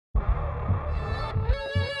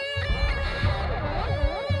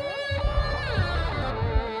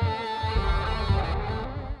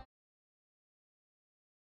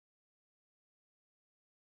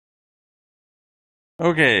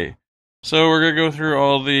Okay, so we're gonna go through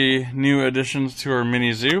all the new additions to our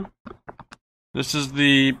mini zoo. This is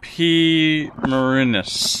the P.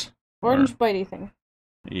 marinus. Orange bitey thing.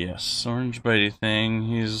 Yes, orange bitey thing.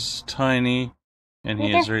 He's tiny, and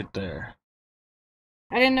he is right there.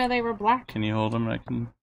 I didn't know they were black. Can you hold him? I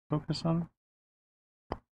can focus on him.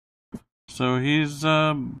 So he's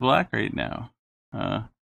black right now.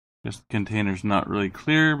 Guess the container's not really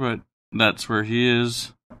clear, but that's where he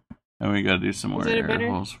is. And we gotta do some more air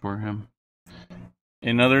holes for him.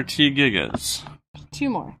 Another T gigas. Two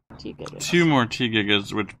more T gigas. Two more T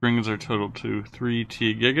gigas, which brings our total to 3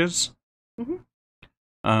 T gigas.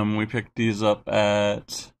 We picked these up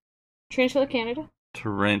at Tarantula Canada.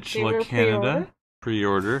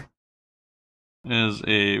 Pre-order.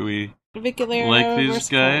 We like these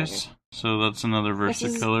guys, so that's another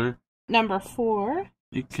versicolor. Number 4.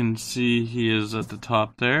 You can see he is at the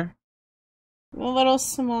top there. A little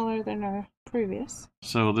smaller than our previous.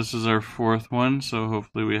 So this is our 4th one, so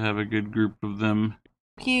hopefully we have a good group of them.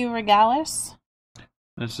 P. regalis.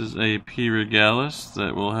 This is a P. regalis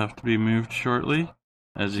that will have to be moved shortly.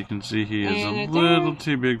 As you can see, he is a little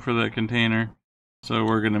too big for that container, so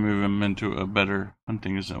we're going to move him into a better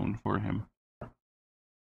hunting zone for him.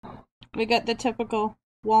 We got the typical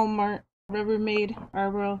Walmart Rubbermaid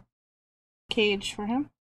arbor cage for him,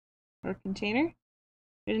 or container.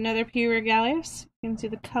 There's another P. regalis. You can see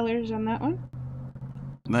the colors on that one.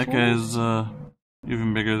 That guy's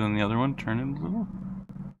even bigger than the other one. Turn it a little.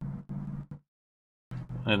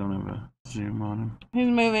 I don't have a zoom on him. He's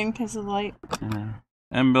moving because of the light. Yeah.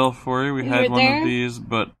 And Belfory, we had one of these,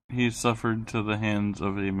 but he suffered to the hands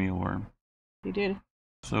of a mealworm. He did.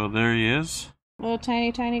 So there he is. Little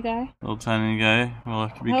tiny guy. Little tiny guy. We'll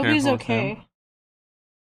have to be careful. I hope he's okay. With him.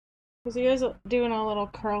 Because he was doing a little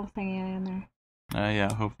curl thingy in there.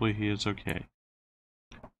 Yeah, hopefully he is okay.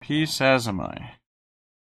 P. sazami.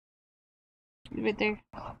 Right there.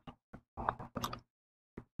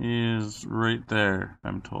 He is right there,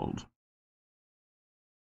 I'm told.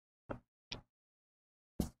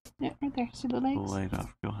 Yeah, right there. See the legs? The light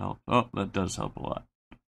off will help. Oh, that does help a lot.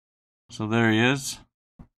 So there he is.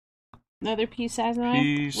 Another P.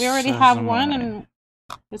 sazami. We already have one, and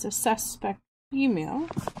it's a suspect female.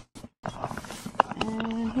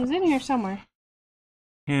 And he's in here somewhere.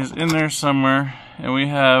 He's in there somewhere, and we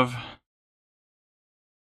have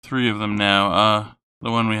 3 of them now.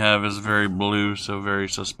 The one we have is very blue, so very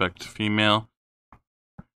suspect female.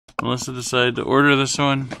 Melissa decided to order this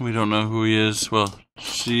one. We don't know who he is. Well,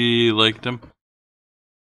 she liked him.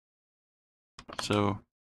 So,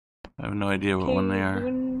 I have no idea what one they are.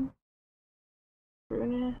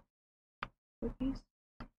 Bruna. Cookies?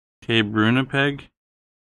 K. Brunapeg?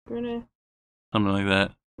 Bruna. Something like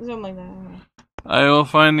that. Something like that. I will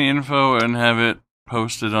find the info and have it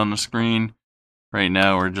posted on the screen. Right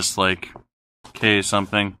now, we're just like K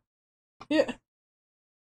something. Yeah.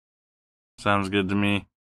 Sounds good to me.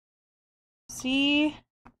 C.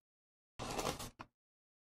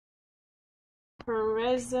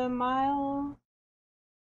 Peresamile.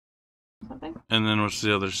 Something. And then what's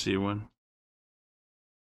the other C one?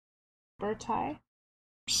 Berti.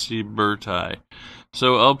 C. Berti.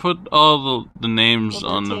 So I'll put all the names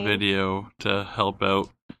on the video to help out.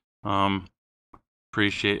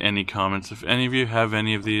 Appreciate any comments. If any of you have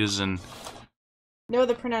any of these and know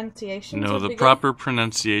the pronunciations. Know the proper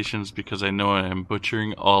pronunciations, because I know I am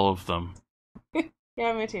butchering all of them.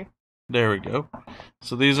 Yeah, me too. There we go.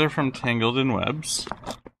 So these are from Tangled in Webs.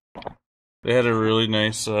 They had a really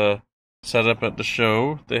nice setup at the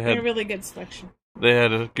show. They had a really good selection. They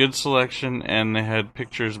had a good selection, and they had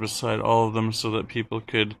pictures beside all of them so that people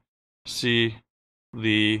could see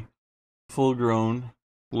the full-grown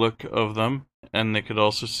look of them, and they could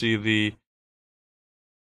also see the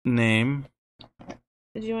name.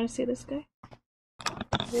 Did you want to see this guy?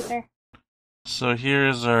 Right there. So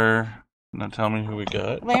here's our... Now tell me who we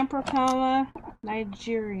got. Lampropelma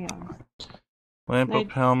nigerium.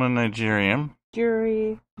 Lampropelma nigerium.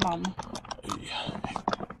 Nigerium.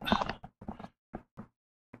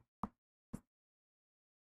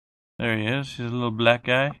 There he is. He's a little black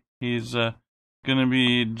guy. He's gonna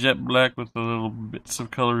be jet black with the little bits of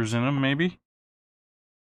colors in him, maybe.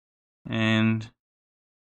 And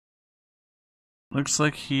looks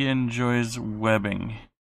like he enjoys webbing.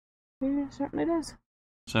 Yeah, certainly does.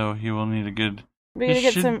 So he will need a good... We're gonna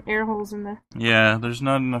get some air holes in there. Yeah, there's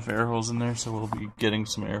not enough air holes in there, so we'll be getting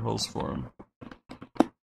some air holes for him.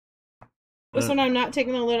 This one I'm not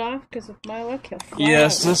taking the lid off, because of my luck, he'll fly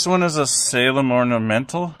Yes, out. this one is a Salem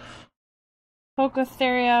ornamental.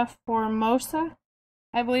 Pocotheria formosa,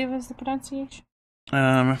 I believe is the pronunciation.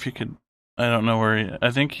 If you could... I don't know where he... I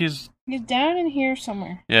think he's He's down in here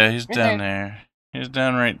somewhere. Yeah, he's Right down there. He's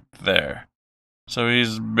down right there. So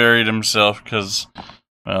he's buried himself because,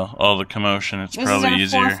 well, all the commotion. It's This probably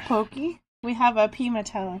is our easier. fourth pokey. We have a P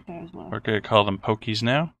metallic there as well. We're gonna call them pokies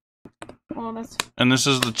now. Well, that's And this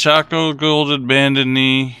is the Choco Golded Banded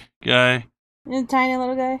Knee guy. a tiny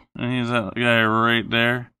little guy. And he's that guy right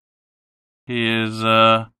there. He is,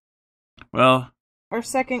 well, Our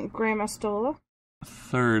second Grammastola.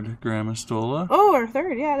 third Grammastola. Oh, our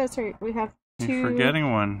third. Yeah, that's right. We have two. You're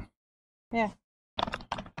forgetting one. Yeah.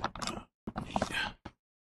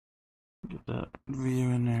 Get that view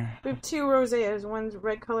in there. We have two roseas. One's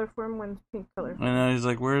red color form, one's pink color. I know, he's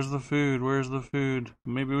like, where's the food? Where's the food?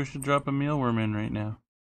 Maybe we should drop a mealworm in right now.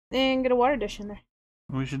 And get a water dish in there.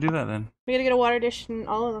 We should do that then. We gotta get a water dish in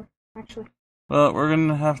all of them, actually. Well, we're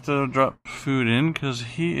gonna have to drop food in because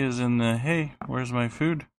he is in the, hey, where's my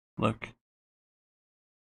food? Look.